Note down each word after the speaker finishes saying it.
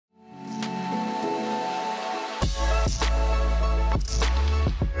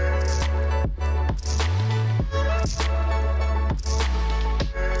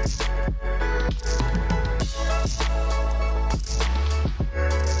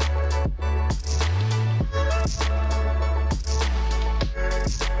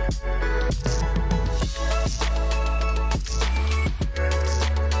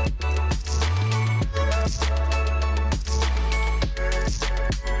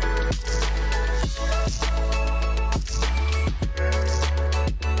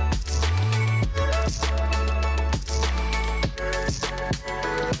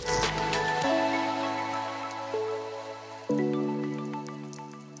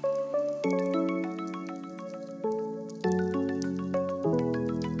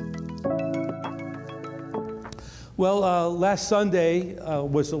Well, last Sunday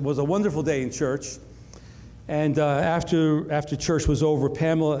was a wonderful day in church, and after church was over,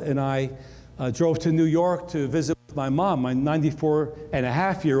 Pamela and I drove to New York to visit with my mom, my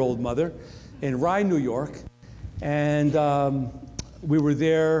 94-and-a-half-year-old mother, in Rye, New York, and we were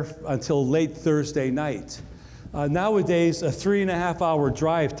there until late Thursday night. Nowadays, a 3.5-hour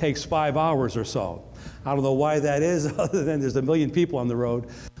drive takes 5 hours or so. I don't know why that is, other than there's a million people on the road.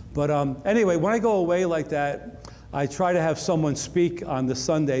 But anyway, when I go away like that, I try to have someone speak on the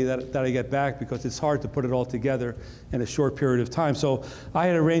Sunday that I get back, because it's hard to put it all together in a short period of time. So I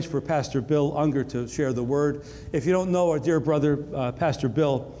had arranged for Pastor Bill Unger to share the word. If you don't know our dear brother, Pastor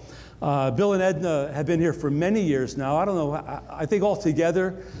Bill, Bill and Edna have been here for many years now. I don't know, I think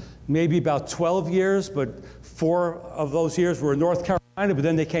altogether, maybe about 12 years, but 4 of those years were in North Carolina, but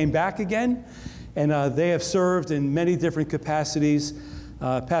then they came back again. And they have served in many different capacities.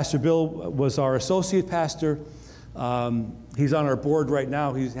 Pastor Bill was our associate pastor. He's on our board right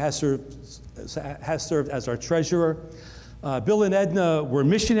now. He has served as our treasurer. Bill and Edna were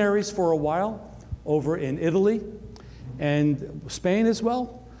missionaries for a while over in Italy and Spain as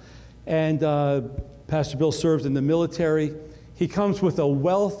well. And Pastor Bill served in the military. He comes with a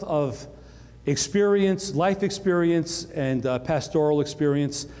wealth of experience, life experience, and pastoral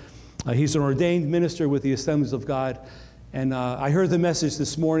experience. He's an ordained minister with the Assemblies of God. And I heard the message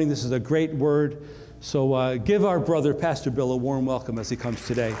this morning. This is a great word. So give our brother, Pastor Bill, a warm welcome as he comes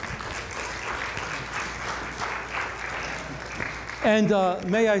today. And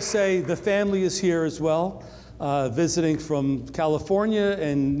may I say, the family is here as well, visiting from California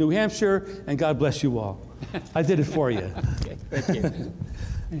and New Hampshire, and God bless you all. I did it for you. Okay, thank you.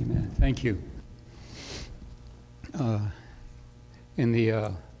 Amen. Thank you. In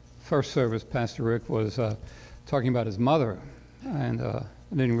the first service, Pastor Rick was talking about his mother, and I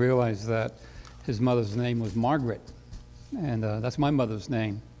didn't realize that his mother's name was Margaret, and that's my mother's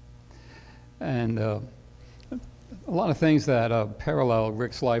name. And a lot of things that parallel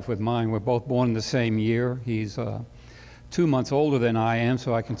Rick's life with mine. We're both born in the same year. He's 2 months older than I am,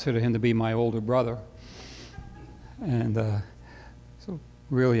 so I consider him to be my older brother. And so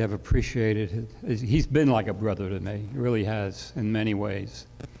really have appreciated he's been like a brother to me. He really has in many ways.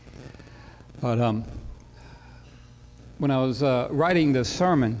 But when I was writing this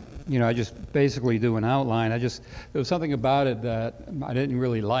sermon, you know, I just basically do an outline. There was something about it that I didn't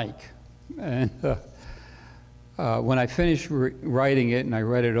really like. And when I finished writing it and I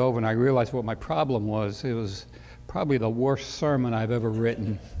read it over and I realized what my problem was, it was probably the worst sermon I've ever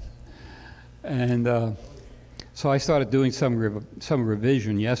written. And so I started doing some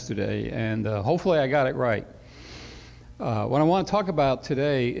revision yesterday, and hopefully I got it right. What I want to talk about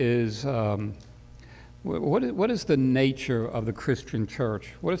today is what is the nature of the Christian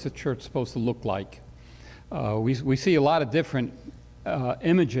church? What is the church supposed to look like? We see a lot of different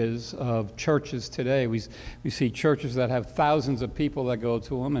images of churches today. We see churches that have thousands of people that go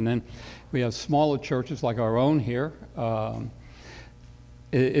to them, and then we have smaller churches like our own here.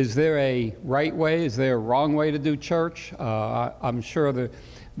 Is there a right way? Is there a wrong way to do church? I'm sure that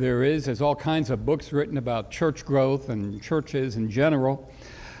there is. There's all kinds of books written about church growth and churches in general.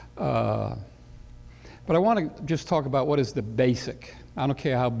 But I want to just talk about what is the basic. I don't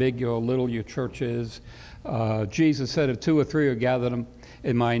care how big or little your church is. Jesus said, if 2 or 3 are gathered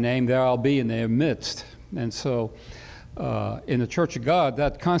in my name, there I'll be in their midst. And so in the Church of God,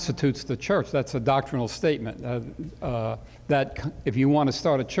 that constitutes the church. That's a doctrinal statement. That if you want to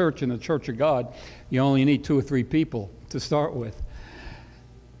start a church in the Church of God, you only need 2 or 3 people to start with.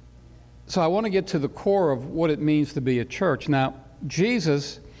 So I want to get to the core of what it means to be a church. Now,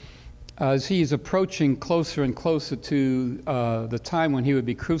 Jesus, as he's approaching closer and closer to the time when he would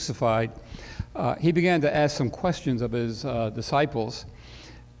be crucified, he began to ask some questions of his disciples.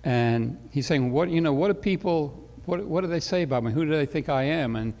 And he's saying, what do people, what do they say about me? Who do they think I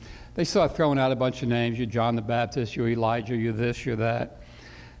am? And they start throwing out a bunch of names. You're John the Baptist, you're Elijah, you're this, you're that.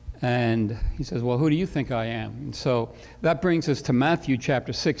 And he says, well, who do you think I am? And so that brings us to Matthew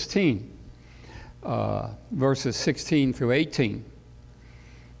chapter 16, verses 16 through 18.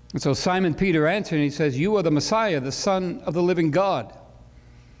 And so Simon Peter answered, and he says, you are the Messiah, the Son of the living God.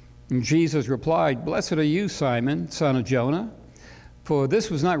 And Jesus replied, blessed are you, Simon, son of Jonah, for this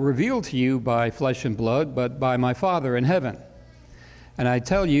was not revealed to you by flesh and blood, but by my Father in heaven. And I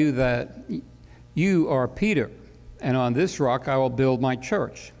tell you that you are Peter, and on this rock I will build my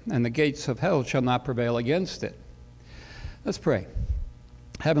church, and the gates of hell shall not prevail against it. Let's pray.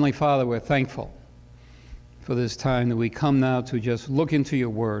 Heavenly Father, we're thankful for this time that we come now to just look into your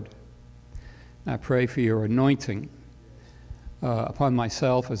word. I pray for your anointing upon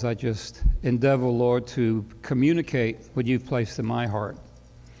myself as I just endeavor, Lord, to communicate what you've placed in my heart.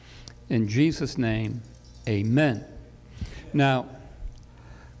 In Jesus' name, amen. Now,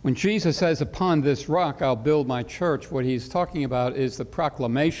 when Jesus says, upon this rock I'll build my church, what he's talking about is the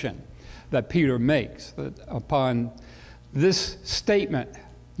proclamation that Peter makes, that upon this statement,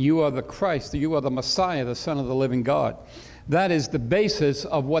 you are the Christ, you are the Messiah, the Son of the living God. That is the basis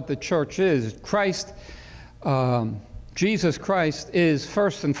of what the church is. Christ, Jesus Christ is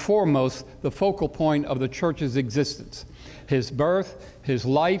first and foremost the focal point of the church's existence. His birth, his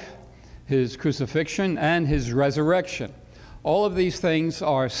life, his crucifixion, and his resurrection. All of these things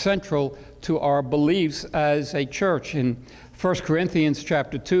are central to our beliefs as a church. In 1 Corinthians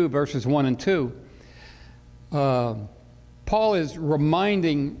chapter 2, verses 1 and 2, Paul is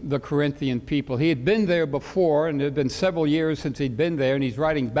reminding the Corinthian people. He had been there before, and it had been several years since he'd been there, and he's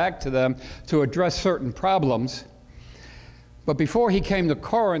writing back to them to address certain problems. But before he came to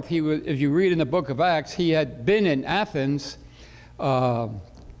Corinth, if you read in the book of Acts, he had been in Athens, sort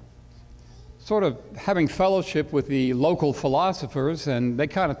of having fellowship with the local philosophers, and they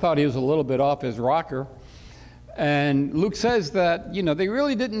kind of thought he was a little bit off his rocker. And Luke says that, they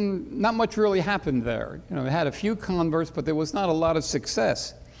really not much really happened there. They had a few converts, but there was not a lot of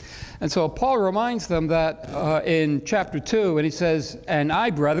success. And so Paul reminds them that in chapter 2, and he says, and I,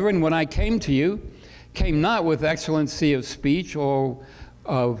 brethren, when I came to you, came not with excellency of speech or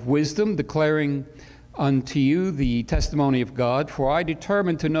of wisdom, declaring unto you the testimony of God, for I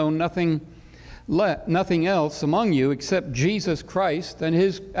determined to know nothing else among you except Jesus Christ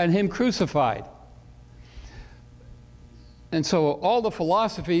and him crucified. And so all the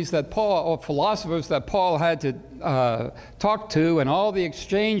philosophers that Paul had to talk to, and all the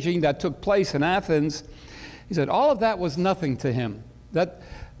exchanging that took place in Athens, he said all of that was nothing to him.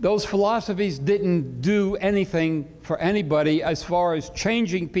 Those philosophies didn't do anything for anybody as far as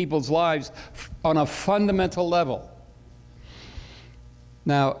changing people's lives on a fundamental level.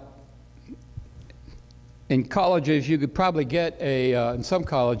 Now, in colleges, you could probably get in some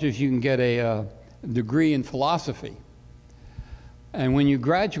colleges, you can get a degree in philosophy. And when you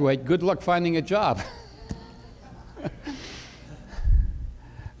graduate, good luck finding a job.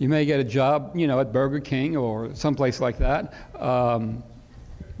 You may get a job, at Burger King or someplace like that.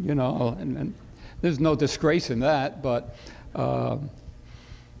 And there's no disgrace in that, but,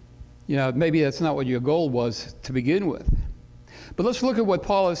 maybe that's not what your goal was to begin with. But let's look at what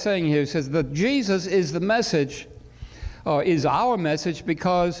Paul is saying here. He says that Jesus is the message, is our message,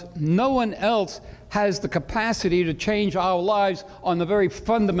 because no one else has the capacity to change our lives on the very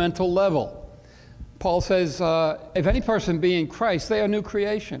fundamental level. Paul says, if any person be in Christ, they are a new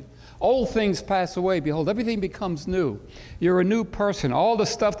creation. Old things pass away. Behold, everything becomes new. You're a new person. All the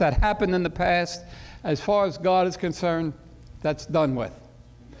stuff that happened in the past, as far as God is concerned, that's done with.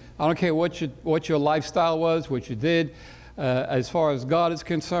 I don't care what your lifestyle was, what you did. As far as God is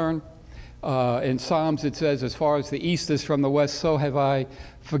concerned, in Psalms it says, as far as the east is from the west, so have I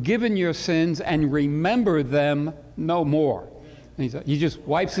forgiven your sins and remember them no more. And he just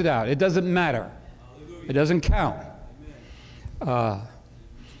wipes it out. It doesn't matter. It doesn't count.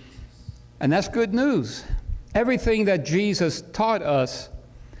 And that's good news. Everything that Jesus taught us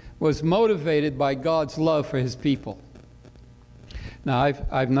was motivated by God's love for his people. Now,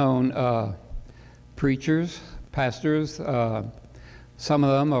 I've known preachers, pastors, some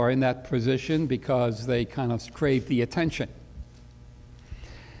of them are in that position because they kind of crave the attention.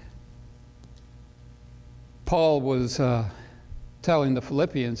 Paul was telling the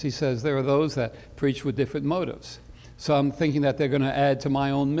Philippians, he says, there are those that preach with different motives. Some thinking that they're going to add to my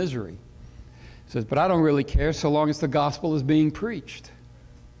own misery. He says, but I don't really care so long as the gospel is being preached.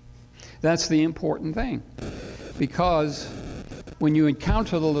 That's the important thing. Because when you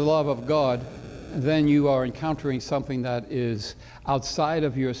encounter the love of God, then you are encountering something that is outside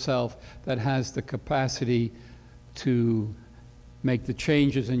of yourself, that has the capacity to make the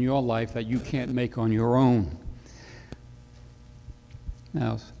changes in your life that you can't make on your own.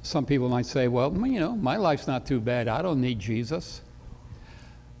 Now, some people might say, well, you know, my life's not too bad. I don't need Jesus.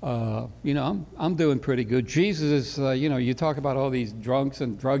 You know, I'm doing pretty good. Jesus is, you know, you talk about all these drunks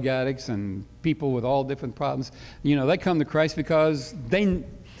and drug addicts and people with all different problems. You know, they come to Christ because they,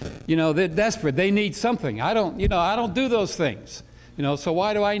 you know, they're desperate. They need something. I don't, you know, I don't do those things. You know, so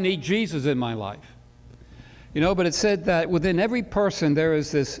why do I need Jesus in my life? You know, but it said that within every person there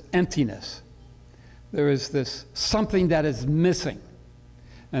is this emptiness. There is this something that is missing.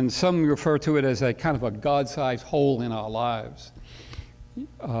 And some refer to it as a kind of a God-sized hole in our lives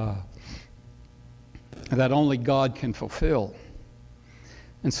that only God can fulfill.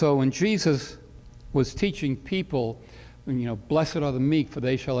 And so when Jesus was teaching people, you know, blessed are the meek, for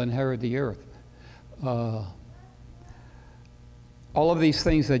they shall inherit the earth. All of these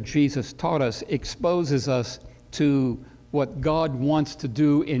things that Jesus taught us exposes us to what God wants to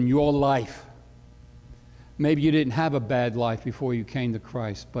do in your life. Maybe you didn't have a bad life before you came to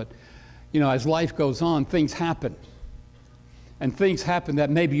Christ, but, you know, as life goes on, things happen. And things happen that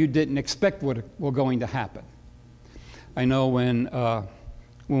maybe you didn't expect were going to happen. I know when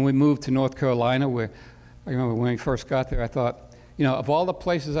we moved to North Carolina, I remember when we first got there, I thought, you know, of all the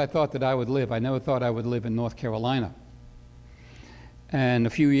places I thought that I would live, I never thought I would live in North Carolina. And a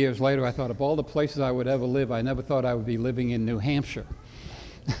few years later, I thought, of all the places I would ever live, I never thought I would be living in New Hampshire.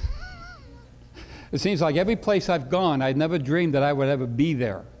 It seems like every place I've gone, I'd never dreamed that I would ever be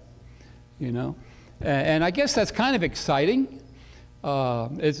there, you know. And I guess that's kind of exciting.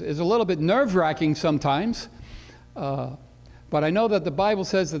 It's a little bit nerve-wracking sometimes. But I know that the Bible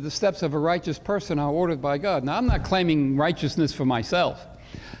says that the steps of a righteous person are ordered by God. Now, I'm not claiming righteousness for myself,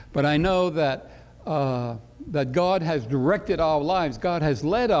 but I know that, that God has directed our lives. God has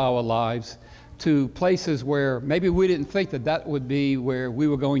led our lives to places where maybe we didn't think that that would be where we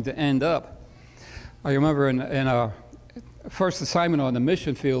were going to end up. I remember in our first assignment on the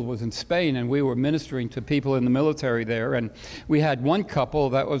mission field was in Spain, and we were ministering to people in the military there, and we had one couple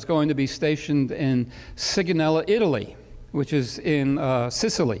that was going to be stationed in Sigonella, Italy, which is in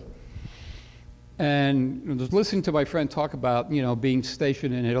Sicily. And I was listening to my friend talk about, you know, being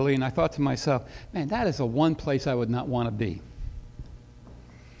stationed in Italy, and I thought to myself, man, that is the one place I would not want to be.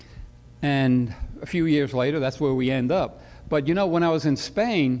 And a few years later, that's where we end up. But, you know, when I was in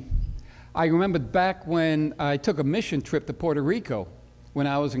Spain, I remembered back when I took a mission trip to Puerto Rico when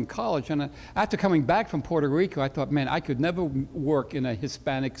I was in college. And after coming back from Puerto Rico, I thought, man, I could never work in a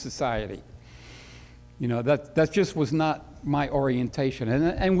Hispanic society. You know, that just was not my orientation.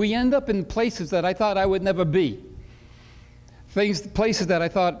 And we end up in places that I thought I would never be. Places that I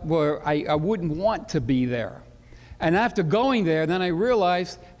thought I wouldn't want to be there. And after going there, then I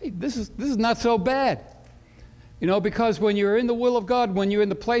realized, hey, this is not so bad. You know, because when you're in the will of God, when you're in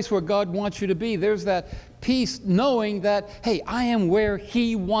the place where God wants you to be, there's that peace knowing that, hey, I am where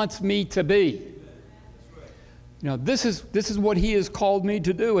He wants me to be. You know, this is what He has called me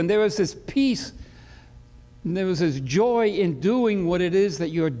to do. And there is this peace, and there is this joy in doing what it is that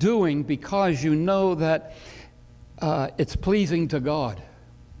you're doing because you know that it's pleasing to God.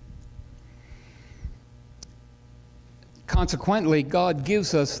 Consequently, God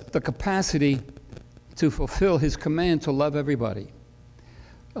gives us the capacity to fulfill His command to love everybody.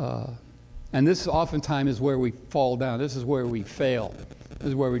 And this oftentimes is where we fall down. This is where we fail. This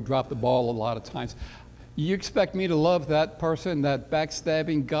is where we drop the ball a lot of times. You expect me to love that person, that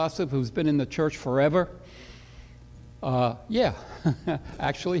backstabbing gossip who's been in the church forever? Yeah,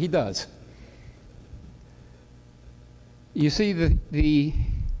 actually He does. You see, the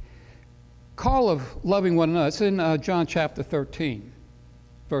call of loving one another, it's in John chapter 13.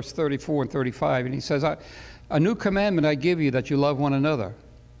 Verse 34 and 35, and He says, a new commandment I give you, that you love one another.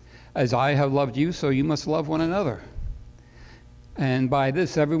 As I have loved you, so you must love one another. And by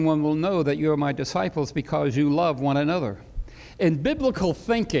this, everyone will know that you are my disciples, because you love one another. In biblical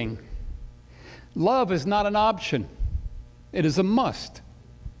thinking, love is not an option. It is a must.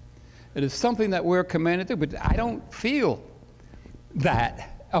 It is something that we're commanded to, but I don't feel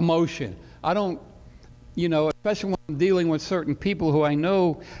that emotion. I don't, you know, especially when I'm dealing with certain people who I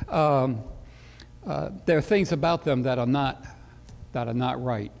know there are things about them that are not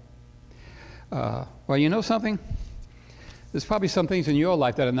right. Well, you know something? There's probably some things in your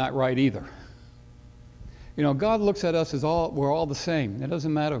life that are not right either. You know, God looks at us as we're all the same. It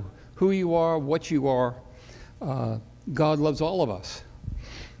doesn't matter who you are, what you are. God loves all of us.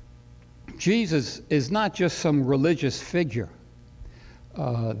 Jesus is not just some religious figure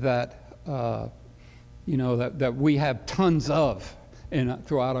that we have tons of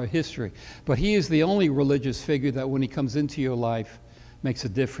throughout our history. But He is the only religious figure that when He comes into your life makes a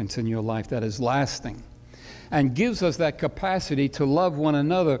difference in your life that is lasting. and gives us that capacity to love one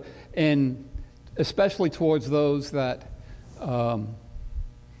another, and especially towards those that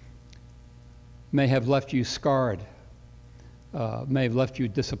may have left you scarred, may have left you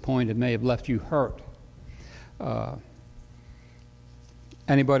disappointed, may have left you hurt.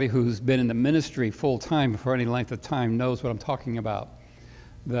 Anybody who's been in the ministry full-time for any length of time knows what I'm talking about.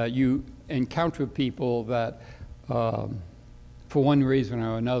 That you encounter people that, for one reason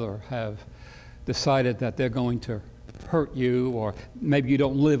or another, have decided that they're going to hurt you, or maybe you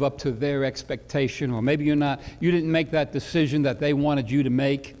don't live up to their expectation, or maybe you didn't make that decision that they wanted you to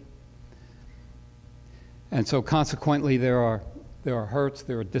make. And so consequently there are hurts,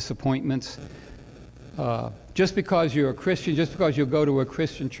 there are disappointments. Just because you're a Christian, just because you go to a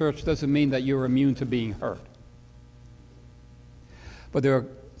Christian church, doesn't mean that you're immune to being hurt. But there's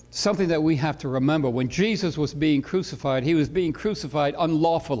something that we have to remember. When Jesus was being crucified, he was being crucified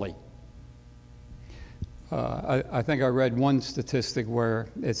unlawfully. I think I read one statistic where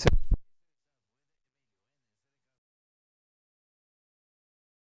it said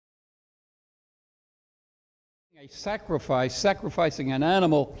a sacrificing an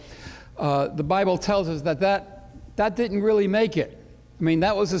animal. The Bible tells us that didn't really make it. I mean,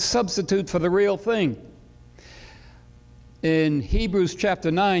 that was a substitute for the real thing. In Hebrews chapter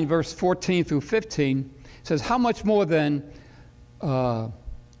 9, verse 14 through 15, it says, "How much more then will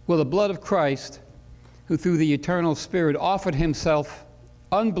the blood of Christ, who through the eternal Spirit offered himself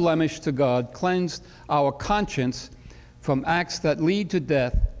unblemished to God, cleanse our conscience from acts that lead to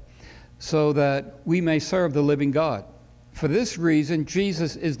death, so that we may serve the living God. For this reason,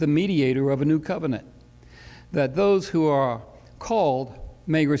 Jesus is the mediator of a new covenant, that those who are called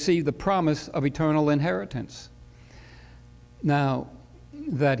may receive the promise of eternal inheritance. Now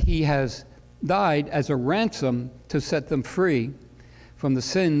that he has died as a ransom to set them free from the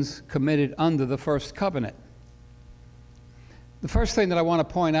sins committed under the first covenant." The first thing that I want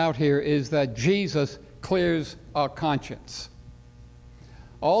to point out here is that Jesus clears our conscience.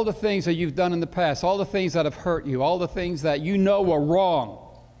 All the things that you've done in the past, all the things that have hurt you, all the things that you know were wrong,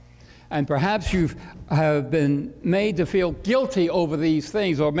 and perhaps you have been made to feel guilty over these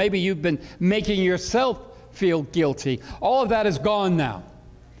things, or maybe you've been making yourself feel guilty. All of that is gone now.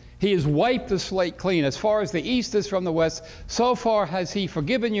 He has wiped the slate clean. As far as the east is from the west, so far has he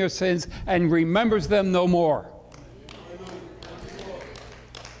forgiven your sins and remembers them no more.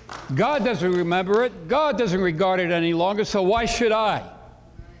 God doesn't remember it. God doesn't regard it any longer, so why should I?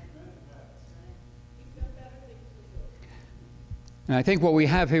 And I think what we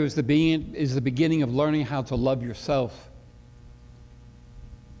have here is the beginning of learning how to love yourself.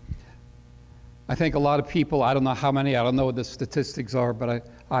 I think a lot of people, I don't know how many, I don't know what the statistics are, but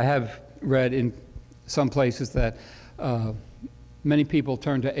I have read in some places that many people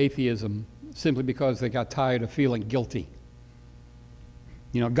turn to atheism simply because they got tired of feeling guilty.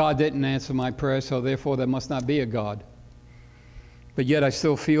 You know, God didn't answer my prayer, so therefore there must not be a God. But yet I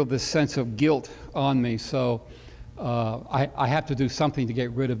still feel this sense of guilt on me, so I have to do something to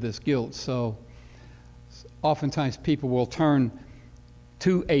get rid of this guilt. So oftentimes people will turn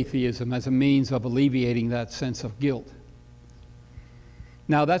to atheism as a means of alleviating that sense of guilt.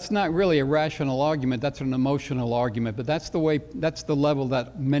 Now, that's not really a rational argument, that's an emotional argument, but that's the level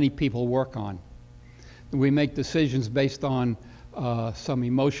that many people work on. We make decisions based on some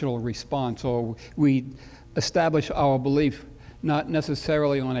emotional response, or we establish our belief not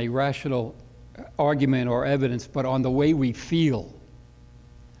necessarily on a rational argument or evidence, but on the way we feel.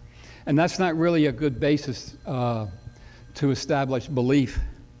 And that's not really a good basis to establish belief.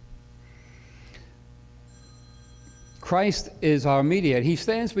 Christ is our mediator. He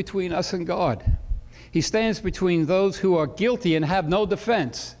stands between us and God. He stands between those who are guilty and have no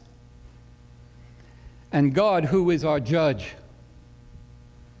defense, and God, who is our judge.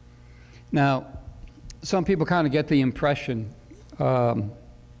 Now, some people kind of get the impression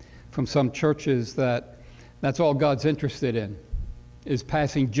from some churches that that's all God's interested in, is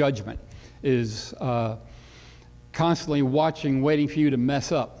passing judgment, is constantly watching, waiting for you to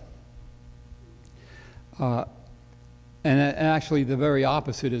mess up. And actually the very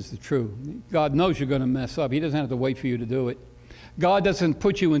opposite is the truth. God knows you're going to mess up. He doesn't have to wait for you to do it. God doesn't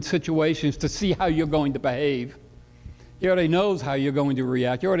put you in situations to see how you're going to behave. He already knows how you're going to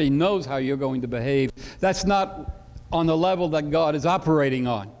react. He already knows how you're going to behave. That's not on the level that God is operating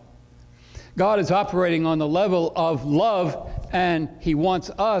on. God is operating on the level of love, and he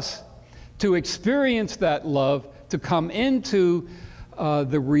wants us to experience that love, to come into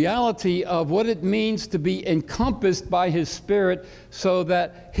the reality of what it means to be encompassed by his Spirit, so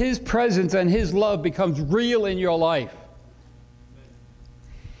that his presence and his love becomes real in your life.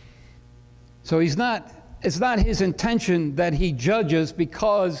 So he's not it's not his intention that he judges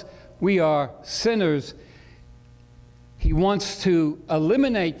because we are sinners. He wants to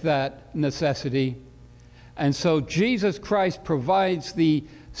eliminate that necessity. And so Jesus Christ provides the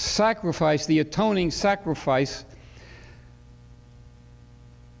sacrifice, the atoning sacrifice,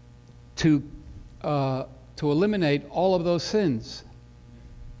 to eliminate all of those sins.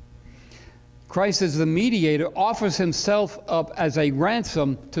 Christ, as the mediator, offers himself up as a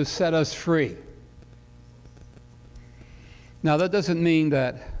ransom to set us free. Now, that doesn't mean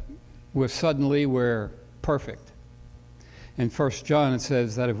that we're perfect. In 1 John, it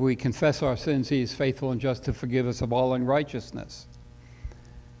says that if we confess our sins, he is faithful and just to forgive us of all unrighteousness.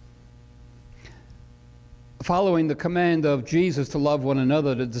 Following the command of Jesus to love one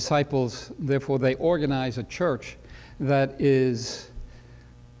another, the disciples, therefore, they organize a church that is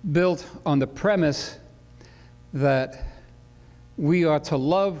built on the premise that we are to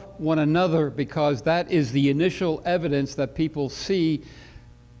love one another because that is the initial evidence that people see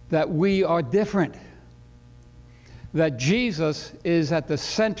that we are different, that Jesus is at the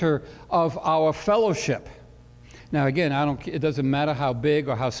center of our fellowship. Now, again, it doesn't matter how big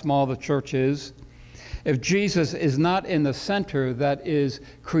or how small the church is. If Jesus is not in the center that is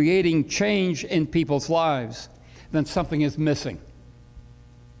creating change in people's lives, then something is missing.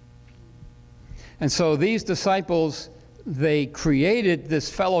 And so these disciples, they created this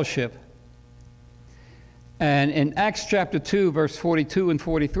fellowship. And in Acts chapter 2, verse 42 and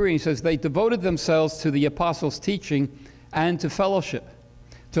 43, he says, they devoted themselves to the apostles' teaching and to fellowship,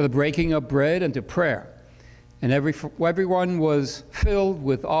 to the breaking of bread and to prayer. And everyone was filled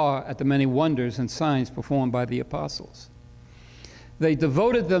with awe at the many wonders and signs performed by the apostles. They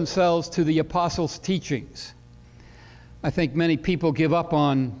devoted themselves to the apostles' teachings. I think many people give up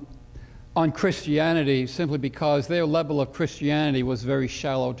on Christianity simply because their level of Christianity was very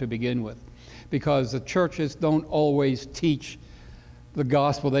shallow to begin with. Because the churches don't always teach the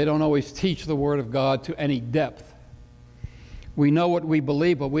gospel. They don't always teach the Word of God to any depth. We know what we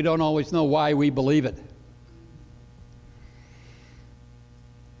believe, but we don't always know why we believe it.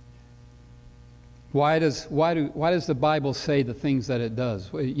 Why does the Bible say the things that it does?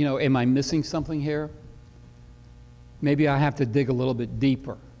 You know, am I missing something here? Maybe I have to dig a little bit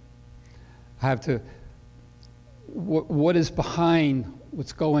deeper. I have to, what is behind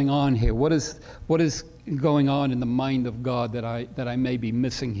what's going on here? What is going on in the mind of God that I may be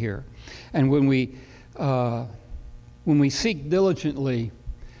missing here? And when we seek diligently,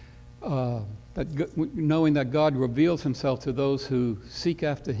 knowing that God reveals himself to those who seek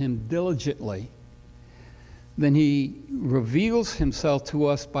after him diligently, then he reveals himself to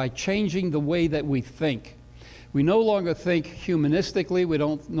us by changing the way that we think. We no longer think humanistically. We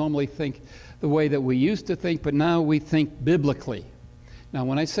don't normally think the way that we used to think, but now we think biblically. Now,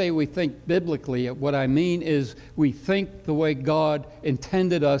 when I say we think biblically, what I mean is we think the way God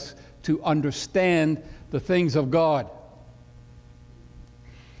intended us to understand the things of God.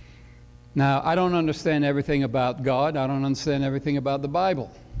 Now, I don't understand everything about God. I don't understand everything about the Bible.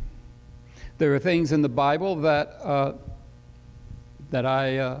 There are things in the Bible that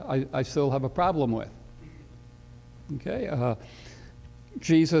I still have a problem with. Okay,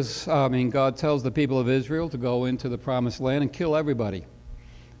 God tells the people of Israel to go into the promised land and kill everybody,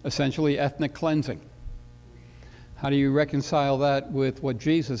 essentially ethnic cleansing. How do you reconcile that with what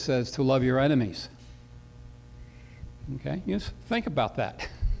Jesus says to love your enemies? Okay, just think about that.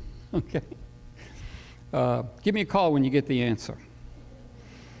 Okay, give me a call when you get the answer.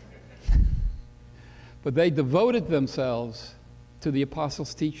 But they devoted themselves to the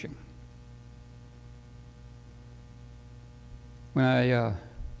apostles' teaching. When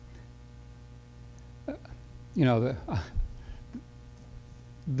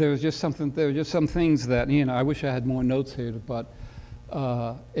there were just some things that, I wish I had more notes here, but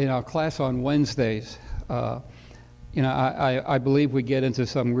in our class on Wednesdays, I believe we get into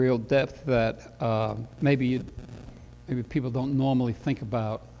some real depth that maybe people don't normally think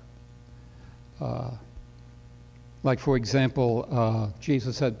about. Like, for example,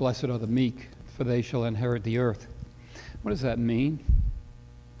 Jesus said, "Blessed are the meek, for they shall inherit the earth." What does that mean?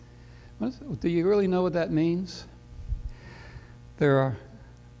 Do you really know what that means? There are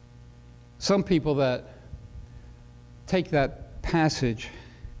some people that take that passage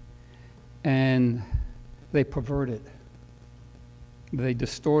and they pervert it. They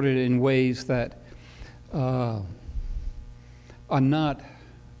distort it in ways that are not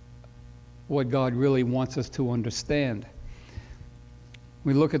what God really wants us to understand.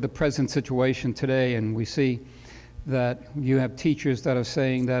 We look at the present situation today and we see that you have teachers that are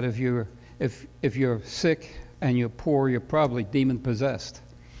saying that if you're sick and you're poor, you're probably demon possessed.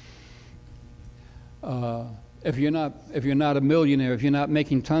 If you're not a millionaire, if you're not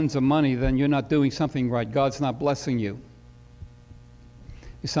making tons of money, then you're not doing something right. God's not blessing you.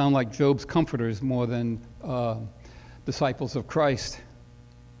 You sound like Job's comforters more than disciples of Christ.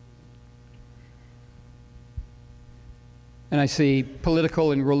 And I see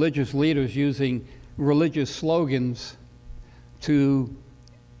political and religious leaders using religious slogans to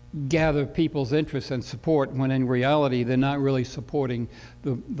gather people's interest and support, when in reality they're not really supporting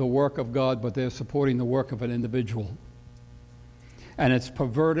the work of God, but they're supporting the work of an individual. And it's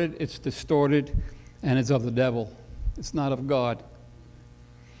perverted, it's distorted, and it's of the devil. It's not of God.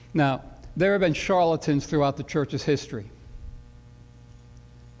 Now, there have been charlatans throughout the church's history.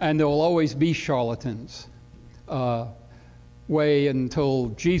 And there will always be charlatans way until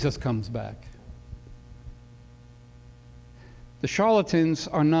Jesus comes back. The charlatans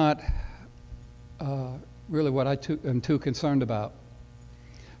are not really what I am too concerned about.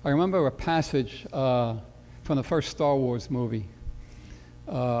 I remember a passage from the first Star Wars movie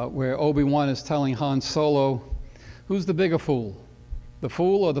where Obi-Wan is telling Han Solo, who's the bigger fool? The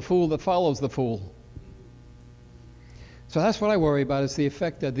fool or the fool that follows the fool? So that's what I worry about, is the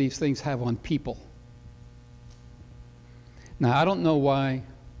effect that these things have on people. Now, I don't know why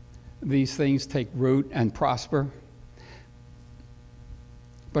these things take root and prosper,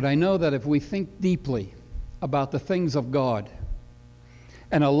 but I know that if we think deeply about the things of God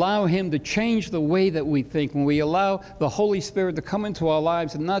and allow Him to change the way that we think, when we allow the Holy Spirit to come into our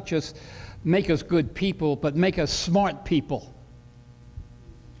lives and not just make us good people, but make us smart people,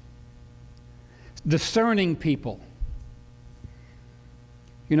 discerning people.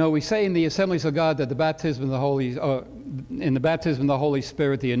 You know, we say in the Assemblies of God that the baptism of the Holy, in the baptism of the Holy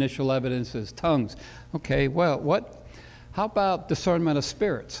Spirit, the initial evidence is tongues. Okay, well, what? How about discernment of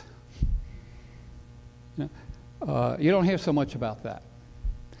spirits? You don't hear so much about that.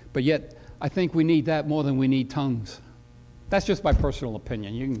 But yet, I think we need that more than we need tongues. That's just my personal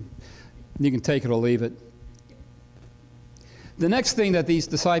opinion. You can take it or leave it. The next thing that these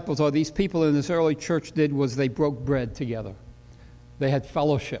disciples or these people in this early church did was they broke bread together. They had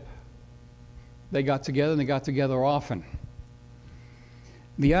fellowship. They got together, and they got together often.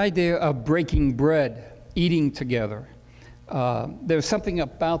 The idea of breaking bread, eating together, there's something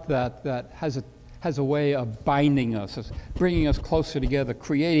about that has a way of binding us, bringing us closer together,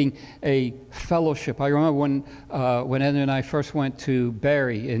 creating a fellowship. I remember when Ed and I first went to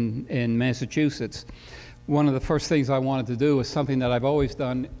Barrie in Massachusetts, one of the first things I wanted to do was something that I've always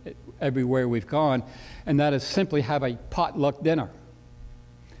done everywhere we've gone, and that is simply have a potluck dinner.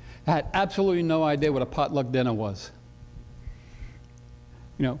 I had absolutely no idea what a potluck dinner was.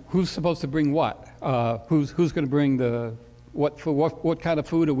 You know, who's supposed to bring what? Who's going to bring the what kind of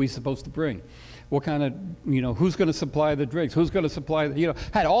food are we supposed to bring? What kind of, you know, who's going to supply the drinks? Who's going to supply the, you know,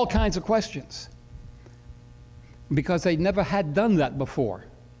 had all kinds of questions because they never had done that before.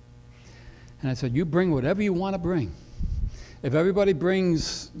 And I said, you bring whatever you want to bring. If everybody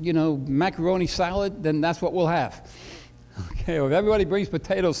brings, you know, macaroni salad, then that's what we'll have. Okay, or if everybody brings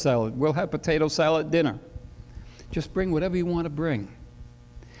potato salad, we'll have potato salad dinner. Just bring whatever you want to bring.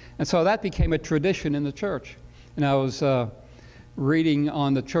 And so that became a tradition in the church. And I was reading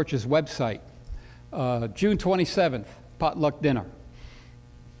on the church's website, June 27th, potluck dinner.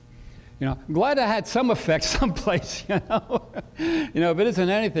 You know, I'm glad I had some effect someplace, you know. You know, if it isn't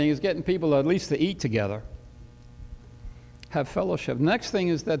anything, it's getting people at least to eat together, have fellowship. The next thing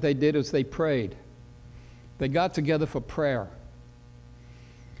is that they did is they prayed. They got together for prayer.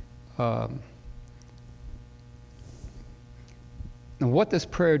 Now, what does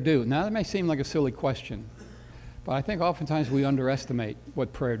prayer do? Now, that may seem like a silly question, but I think oftentimes we underestimate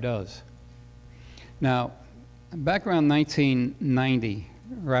what prayer does. Now, back around 1990,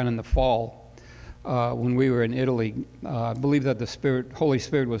 around in the fall, when we were in Italy, I believe that the Holy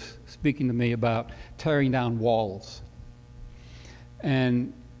Spirit was speaking to me about tearing down walls.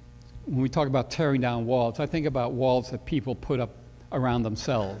 And when we talk about tearing down walls, I think about walls that people put up around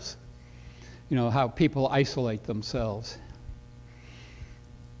themselves. You know, how people isolate themselves.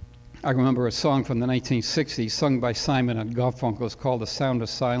 I remember a song from the 1960s sung by Simon and Garfunkel. It's called The Sound of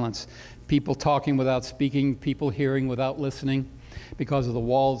Silence. People talking without speaking, people hearing without listening because of the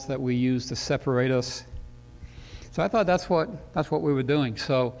walls that we use to separate us. So I thought that's what we were doing.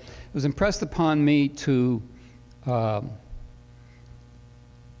 So it was impressed upon me to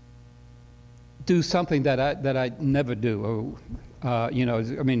do something that I never do. You know,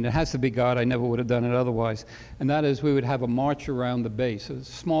 I mean, it has to be God. I never would have done it otherwise. And that is, we would have a march around the base, a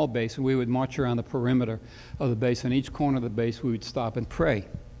small base, and we would march around the perimeter of the base. And each corner of the base, we would stop and pray.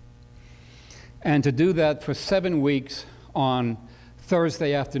 And to do that for 7 weeks on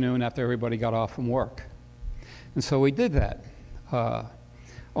Thursday afternoon after everybody got off from work. And so we did that.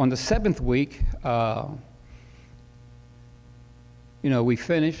 On the 7th week, we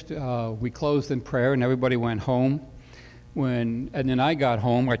finished, we closed in prayer, and everybody went home. And then I got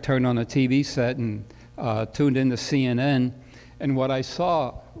home, I turned on the TV set and tuned into CNN, and what I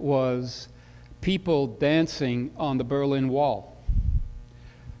saw was people dancing on the Berlin Wall.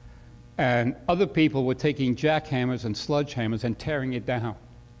 And other people were taking jackhammers and sledgehammers and tearing it down.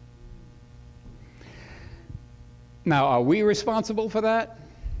 Now, are we responsible for that?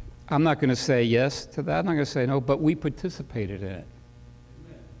 I'm not going to say yes to that. I'm not going to say no, but we participated in it.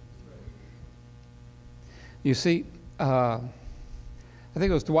 You see, I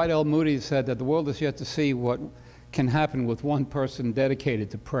think it was Dwight L. Moody who said that the world is yet to see what can happen with one person dedicated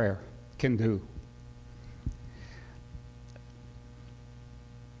to prayer can do.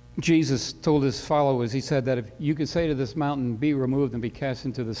 Jesus told his followers, he said that if you could say to this mountain, be removed and be cast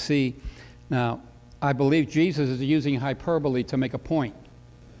into the sea. Now, I believe Jesus is using hyperbole to make a point.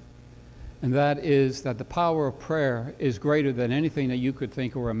 And that is that the power of prayer is greater than anything that you could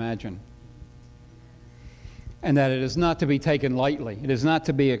think or imagine. And that it is not to be taken lightly. It is not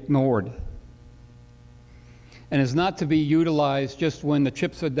to be ignored. And it's not to be utilized just when the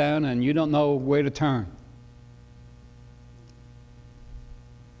chips are down and you don't know where to turn.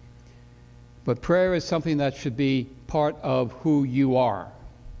 But prayer is something that should be part of who you are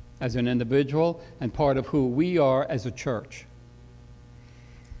as an individual and part of who we are as a church.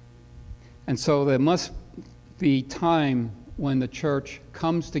 And so there must be time when the church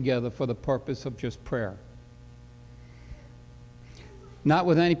comes together for the purpose of just prayer. Not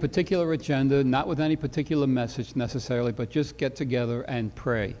with any particular agenda, not with any particular message necessarily, but just get together and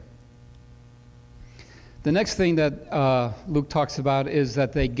pray. The next thing that Luke talks about is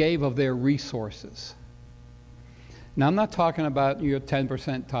that they gave of their resources. Now, I'm not talking about your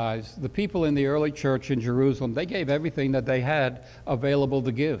 10% tithes. The people in the early church in Jerusalem, they gave everything that they had available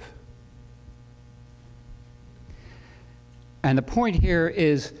to give. And the point here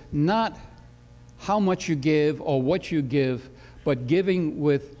is not how much you give or what you give, but giving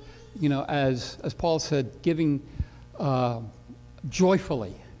with, as Paul said, giving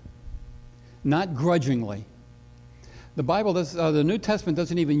joyfully, not grudgingly. The Bible does, the New Testament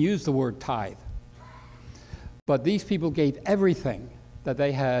doesn't even use the word tithe. But these people gave everything that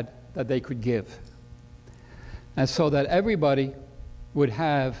they had that they could give. And so that everybody would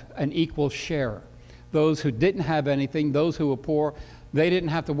have an equal share. Those who didn't have anything, those who were poor, they didn't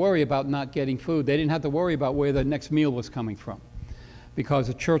have to worry about not getting food. They didn't have to worry about where the next meal was coming from, because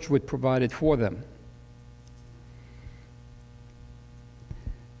the church would provide it for them.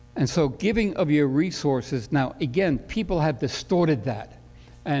 And so giving of your resources, now again, people have distorted that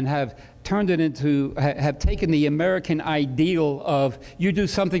and have turned it into, have taken the American ideal of you do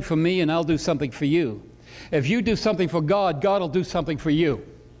something for me and I'll do something for you. If you do something for God, God will do something for you.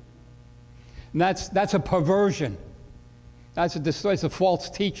 And that's a perversion. That's a false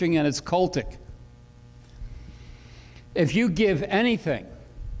teaching, and it's cultic. If you give anything,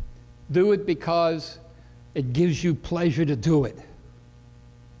 do it because it gives you pleasure to do it.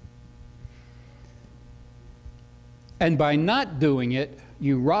 And by not doing it,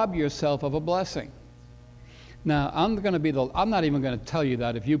 you rob yourself of a blessing. Now, I'm not even going to tell you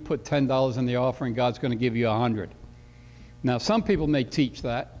that if you put $10 in the offering, God's going to give you 100. Now, some people may teach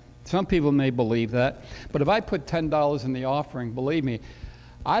that. Some people may believe that. But if I put $10 in the offering, believe me,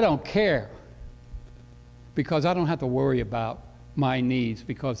 I don't care, because I don't have to worry about my needs,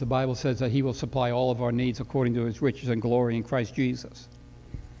 because the Bible says that He will supply all of our needs according to His riches and glory in Christ Jesus.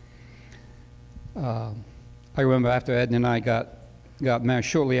 I remember after Ed and I got married,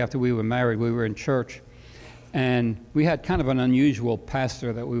 shortly after we were married, we were in church, and we had kind of an unusual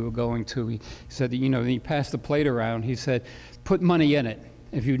pastor that we were going to. He said, he passed the plate around. He said, put money in it.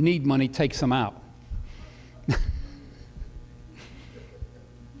 If you need money, take some out.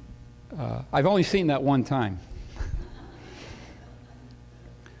 I've only seen that one time.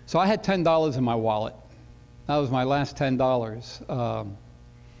 So I had $10 in my wallet. That was my last $10,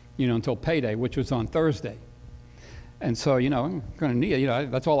 until payday, which was on Thursday. And so, I'm going to need,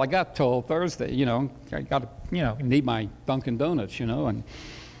 that's all I got till Thursday, I got to, need my Dunkin' Donuts, and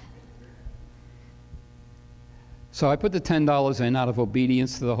so I put the $10 in out of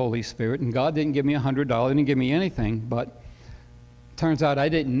obedience to the Holy Spirit, and God didn't give me $100, didn't give me anything, but turns out I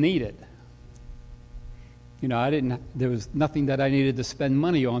didn't need it. There was nothing that I needed to spend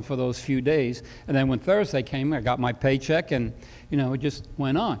money on for those few days. And then when Thursday came, I got my paycheck, and, it just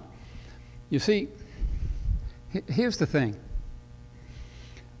went on. You see, here's the thing.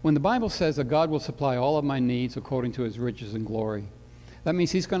 When the Bible says that God will supply all of my needs according to His riches and glory, That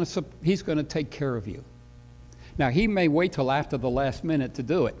means he's going to take care of you. Now, he may wait till after the last minute to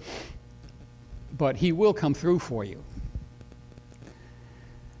do it, but he will come through for you.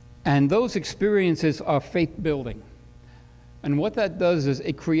 And those experiences are faith building. And what that does is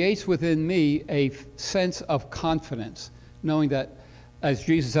it creates within me a sense of confidence, knowing that, as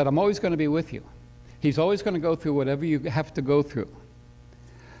Jesus said, I'm always going to be with you. He's always going to go through whatever you have to go through.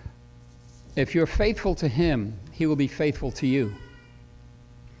 If you're faithful to him, he will be faithful to you.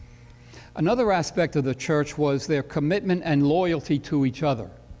 Another aspect of the church was their commitment and loyalty to each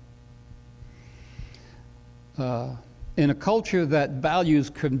other. In a culture that values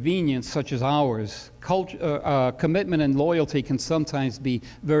convenience such as ours, commitment and loyalty can sometimes be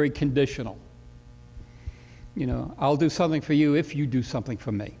very conditional. You know, I'll do something for you if you do something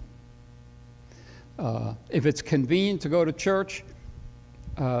for me. If it's convenient to go to church,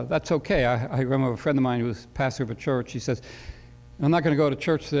 that's okay. I remember a friend of mine who was pastor of a church. He says, I'm not going to go to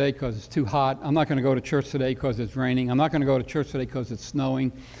church today because it's too hot. I'm not going to go to church today because it's raining. I'm not going to go to church today because it's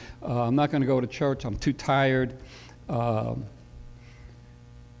snowing. I'm not going to go to church. I'm too tired.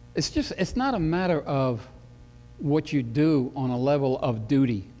 It's not a matter of what you do on a level of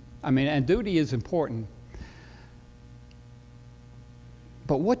duty. I mean, and duty is important.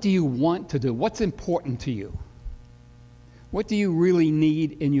 But what do you want to do? What's important to you? What do you really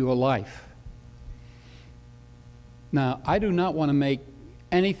need in your life? Now, I do not want to make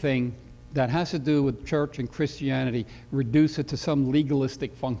anything that has to do with church and Christianity reduce it to some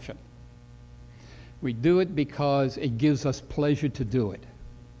legalistic function. We do it because it gives us pleasure to do it.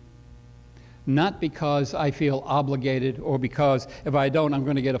 Not because I feel obligated or because if I don't, I'm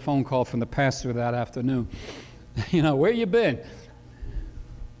going to get a phone call from the pastor that afternoon. You know, where you been?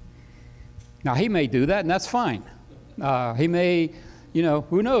 Now, he may do that, and that's fine. He may, you know,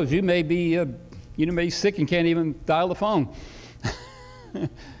 who knows? You may be sick and can't even dial the phone.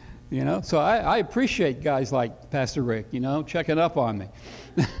 You know, so I appreciate guys like Pastor Rick, you know, checking up on me.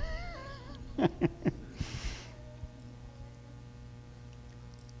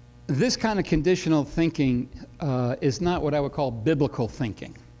 This kind of conditional thinking is not what I would call biblical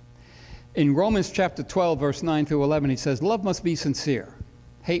thinking. In Romans chapter 12, verse 9 through 11, he says, love must be sincere.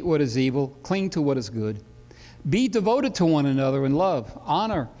 Hate what is evil. Cling to what is good. Be devoted to one another in love.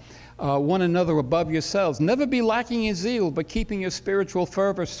 Honor one another above yourselves. Never be lacking in zeal, but keeping your spiritual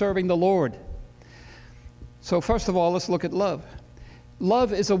fervor, serving the Lord. So first of all, let's look at love.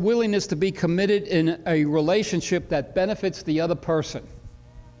 Love is a willingness to be committed in a relationship that benefits the other person.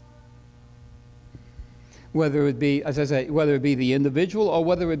 Whether it be, as I say, whether it be the individual or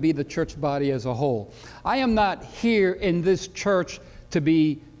whether it be the church body as a whole. I am not here in this church to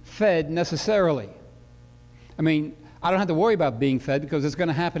be fed necessarily. I mean, I don't have to worry about being fed because it's going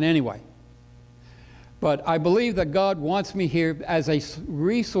to happen anyway. But I believe that God wants me here as a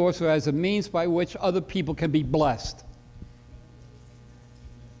resource or as a means by which other people can be blessed.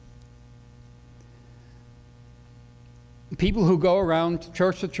 People who go around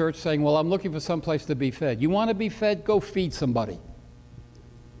church to church saying, well, I'm looking for some place to be fed. You want to be fed? Go feed somebody.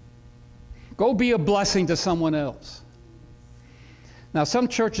 Go be a blessing to someone else. Now, some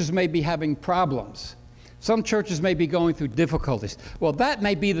churches may be having problems. Some churches may be going through difficulties. Well, that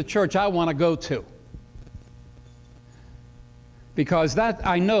may be the church I want to go to. Because that,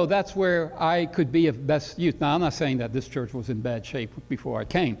 I know that's where I could be of best use. Now, I'm not saying that this church was in bad shape before I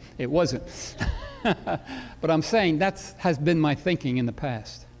came. It wasn't. But I'm saying that has been my thinking in the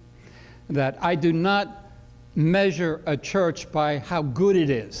past. That I do not measure a church by how good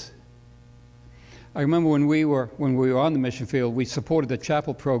it is. I remember when we were on the mission field, we supported the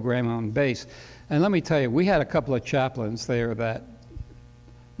chapel program on base. And let me tell you, we had a couple of chaplains there that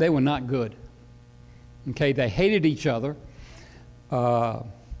they were not good. Okay, they hated each other.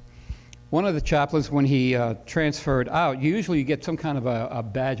 One of the chaplains, when he transferred out, usually you get some kind of a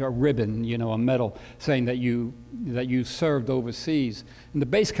badge or ribbon, you know, a medal, saying that you served overseas. And the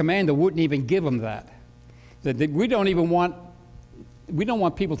base commander wouldn't even give him that. That we don't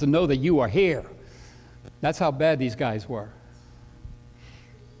want people to know that you are here. That's how bad these guys were.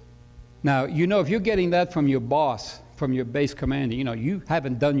 Now, you know, if you're getting that from your boss, from your base commander, you know, you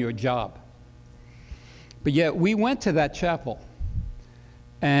haven't done your job. But yet, we went to that chapel,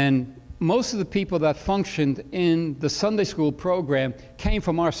 and most of the people that functioned in the Sunday school program came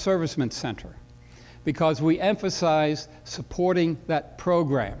from our servicemen center because we emphasized supporting that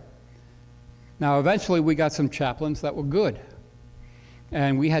program. Now, eventually, we got some chaplains that were good,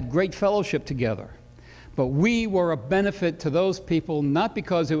 and we had great fellowship together. But we were a benefit to those people, not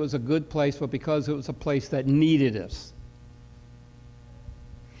because it was a good place, but because it was a place that needed us.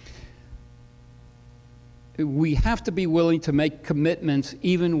 we have to be willing to make commitments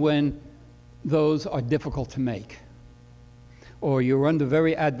even when those are difficult to make, or you're under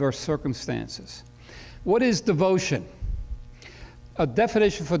very adverse circumstances. What is devotion? A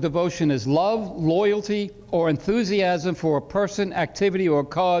definition for devotion is love, loyalty, or enthusiasm for a person, activity, or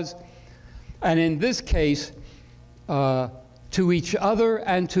cause, and in this case, to each other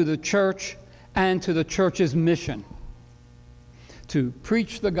and to the church and to the church's mission, to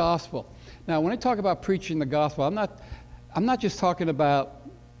preach the gospel. Now, when I talk about preaching the gospel, I'm not just talking about,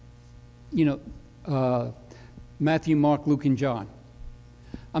 Matthew, Mark, Luke, and John.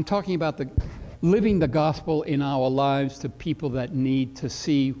 I'm talking about living the gospel in our lives to people that need to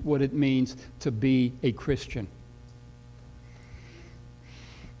see what it means to be a Christian.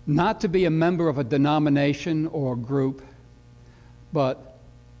 Not to be a member of a denomination or a group, but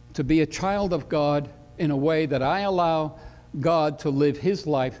to be a child of God in a way that I allow God to live His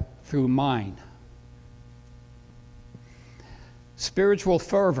life through mine. Spiritual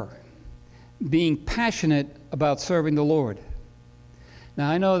fervor, being passionate about serving the Lord. Now,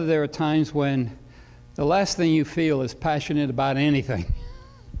 I know that there are times when the last thing you feel is passionate about anything.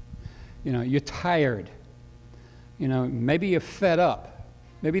 You're tired. Maybe you're fed up.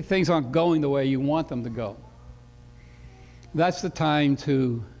 Maybe things aren't going the way you want them to go. That's the time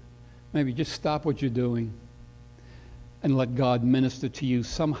to maybe just stop what you're doing and let God minister to you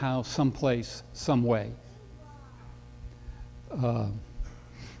somehow, someplace, some way.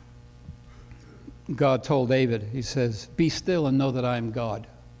 God told David, He says, "Be still and know that I am God."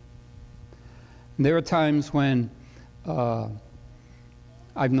 And there are times when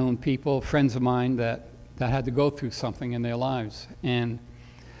I've known people, friends of mine, that had to go through something in their lives. And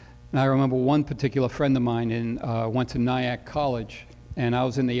I remember one particular friend of mine went to Nyack College, and I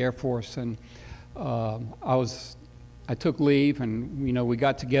was in the Air Force, and I took leave, and we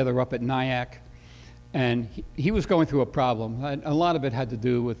got together up at Nyack, and he was going through a problem. A lot of it had to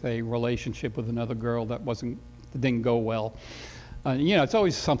do with a relationship with another girl that didn't go well. It's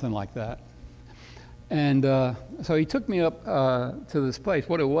always something like that. And so he took me up to this place.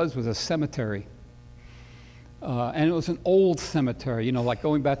 What it was a cemetery. And it was an old cemetery, like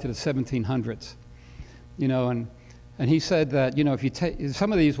going back to the 1700s. And he said that, if you take,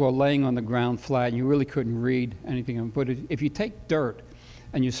 some of these were laying on the ground flat, and you really couldn't read anything. But if you take dirt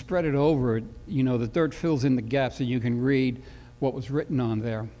and you spread it over it, the dirt fills in the gaps and you can read what was written on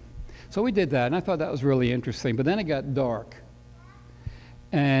there. So we did that, and I thought that was really interesting. But then it got dark,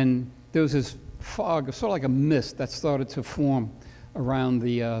 and there was this fog, sort of like a mist that started to form around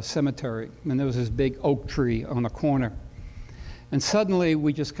the cemetery. And there was this big oak tree on the corner. And suddenly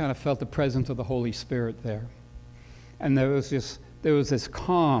we just kind of felt the presence of the Holy Spirit there. And there was this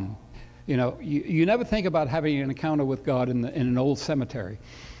calm. You never think about having an encounter with God in an old cemetery.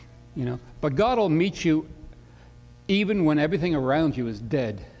 But God will meet you even when everything around you is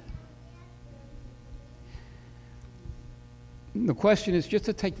dead. The question is just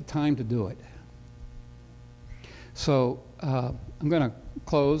to take the time to do it. So I'm going to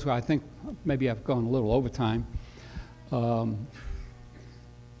close. I think maybe I've gone a little over time.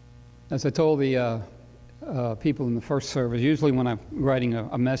 As I told the people in the first service, usually when I'm writing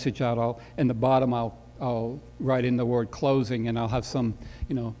a message out, in the bottom I'll write in the word closing, and I'll have some,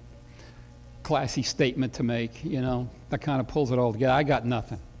 classy statement to make, that kind of pulls it all together. I got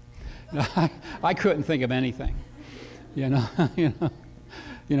nothing. I couldn't think of anything. I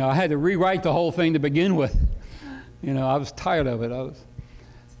had to rewrite the whole thing to begin with. I was tired of it.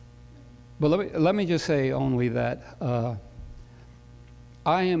 But let me just say only that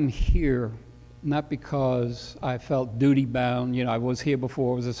I am here not because I felt duty-bound. I was here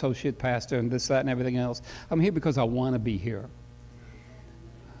before, I was associate pastor and this, that, and everything else. I'm here because I want to be here.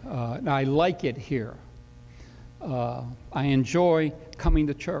 And I like it here. I enjoy coming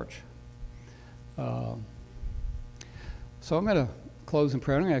to church. So I'm going to close in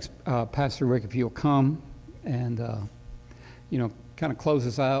prayer. I'm going to ask Pastor Rick if he'll come and, kind of close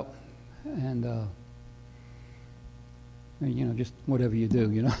us out. And, just whatever you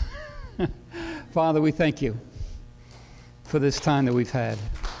do, Father, we thank you for this time that we've had.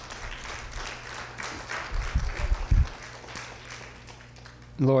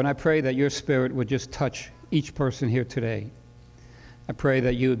 Lord, I pray that your Spirit would just touch each person here today. I pray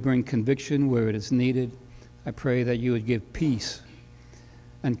that you would bring conviction where it is needed. I pray that you would give peace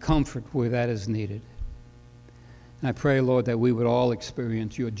and comfort where that is needed. And I pray, Lord, that we would all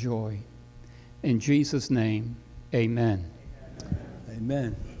experience your joy. In Jesus' name, amen.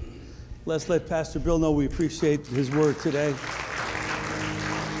 Amen. Let's let Pastor Bill know we appreciate his word today.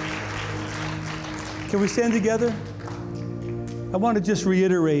 Can we stand together? I want to just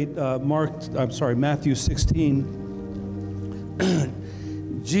reiterate Matthew 16.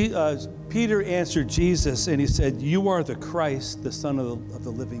 Peter answered Jesus and he said, "You are the Christ, the Son of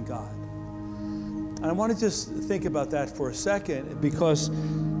the living God." And I want to just think about that for a second, because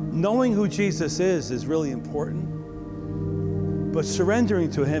knowing who Jesus is really important, but surrendering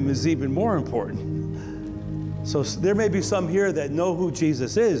to him is even more important. So there may be some here that know who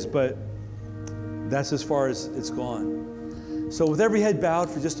Jesus is, but that's as far as it's gone. So with every head bowed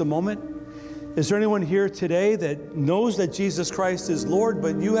for just a moment, is there anyone here today that knows that Jesus Christ is Lord,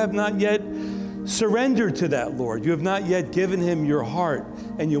 but you have not yet surrendered to that Lord? You have not yet given him your heart,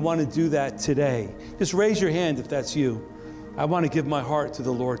 and you want to do that today. Just raise your hand if that's you. I want to give my heart to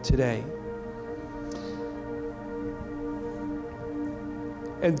the Lord today.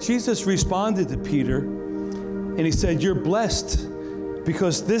 And Jesus responded to Peter, and he said, "You're blessed,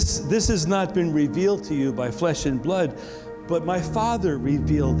 because this has not been revealed to you by flesh and blood, but my Father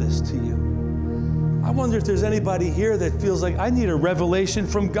revealed this to you." I wonder if there's anybody here that feels like, I need a revelation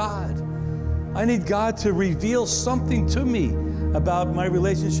from God. I need God to reveal something to me about my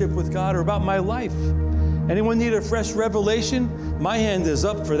relationship with God or about my life. Anyone need a fresh revelation? My hand is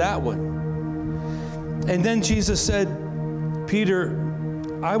up for that one. And then Jesus said, "Peter,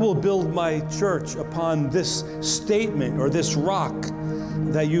 I will build my church upon this statement or this rock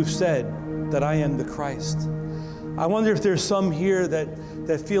that you've said, that I am the Christ." I wonder if there's some here that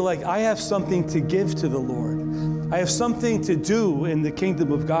feel like, I have something to give to the Lord. I have something to do in the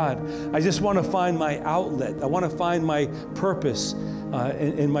kingdom of God. I just want to find my outlet. I want to find my purpose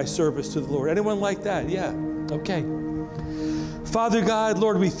in my service to the Lord. Anyone like that? Yeah. Okay. Father God,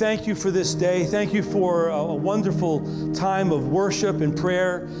 Lord, we thank you for this day. Thank you for a wonderful time of worship and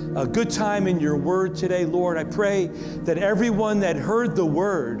prayer, a good time in your word today, Lord. I pray that everyone that heard the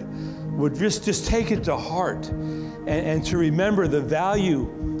word would just take it to heart and to remember the value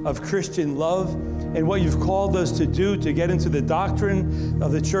of Christian love and what you've called us to do to get into the doctrine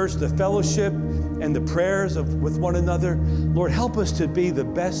of the church, the fellowship and the prayers with one another. Lord, help us to be the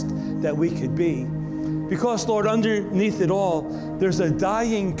best that we could be. Because, Lord, underneath it all, there's a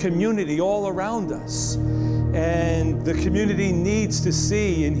dying community all around us. And the community needs to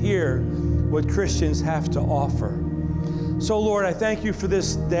see and hear what Christians have to offer. So, Lord, I thank you for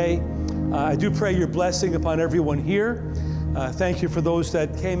this day. I do pray your blessing upon everyone here. Thank you for those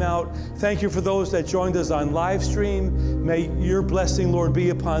that came out. Thank you for those that joined us on live stream. May your blessing, Lord, be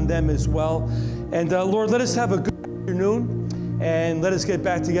upon them as well. And Lord, let us have a good afternoon, and let us get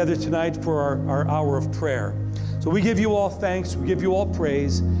back together tonight for our hour of prayer. So we give you all thanks, we give you all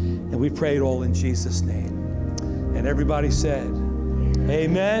praise, and we pray it all in Jesus' name. And everybody said,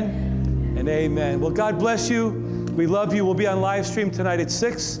 amen and amen. Well, God bless you. We love you. We'll be on live stream tonight at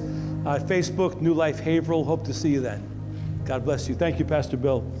 6. Facebook, New Life Haverhill. Hope to see you then. God bless you. Thank you, Pastor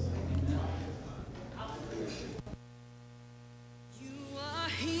Bill. You are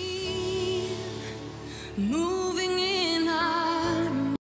here, move.